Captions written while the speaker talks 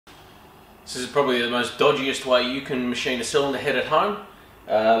This is probably the most dodgiest way you can machine a cylinder head at home.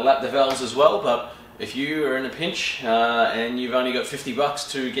 Lap the valves as well, but if you are in a pinch and you've only got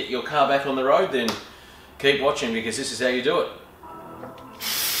 $50 to get your car back on the road, then keep watching, because this is how you do it.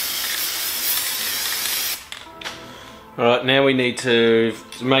 Alright, now we need to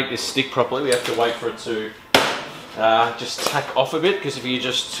make this stick properly. We have to wait for it to just tack off a bit, because if you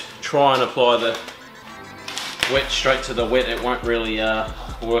just try and apply the wet straight to the wet, it won't really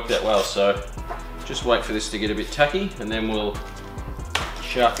work that well. So just wait for this to get a bit tacky and then we'll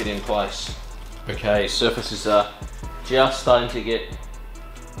shark it in place. Okay, surface is just starting to get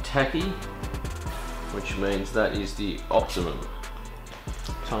tacky, which means that is the optimum.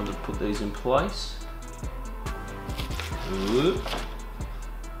 Time to put these in place. There we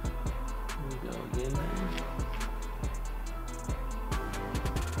go again there.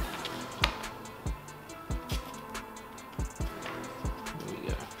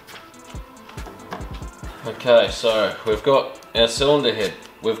 Okay, so we've got our cylinder head.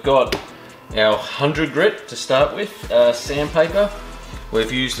 We've got our 100 grit to start with, sandpaper.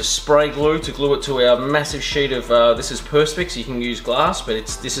 We've used a spray glue to glue it to our massive sheet of, this is Perspex. You can use glass, but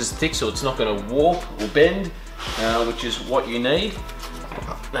this is thick, so it's not going to warp or bend, which is what you need.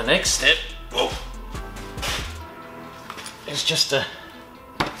 The next step is just to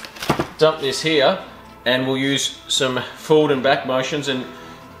dump this here, and we'll use some forward and back motions, and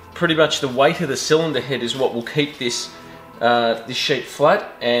pretty much the weight of the cylinder head is what will keep this this sheet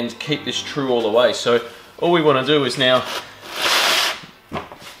flat and keep this true all the way. So all we want to do is now,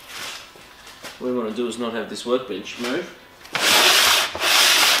 not have this workbench move.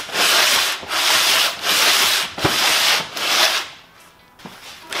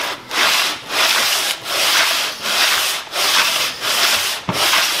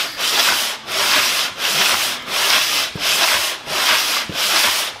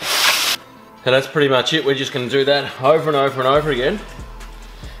 And that's pretty much it. We're just going to do that over and over and over again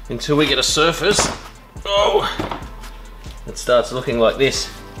until we get a surface that starts looking like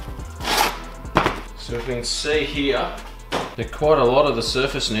this. So we can see here that quite a lot of the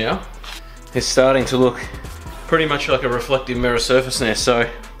surface now is starting to look pretty much like a reflective mirror surface now. So you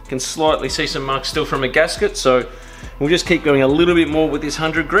can slightly see some marks still from a gasket. So we'll just keep going a little bit more with this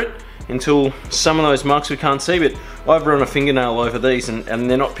 100 grit until some of those marks we can't see, but I've run a fingernail over these and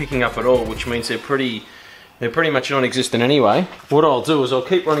they're not picking up at all, which means they're pretty much non-existent anyway. What I'll do is I'll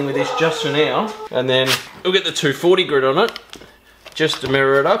keep running with this just for now, and then we'll get the 240 grit on it just to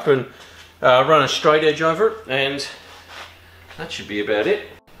mirror it up and run a straight edge over it, and that should be about it.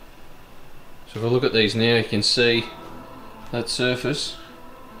 So if I look at these now, you can see that surface,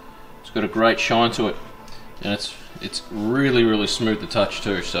 it's got a great shine to it, and it's really, really smooth to touch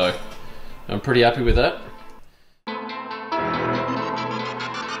too, so I'm pretty happy with that.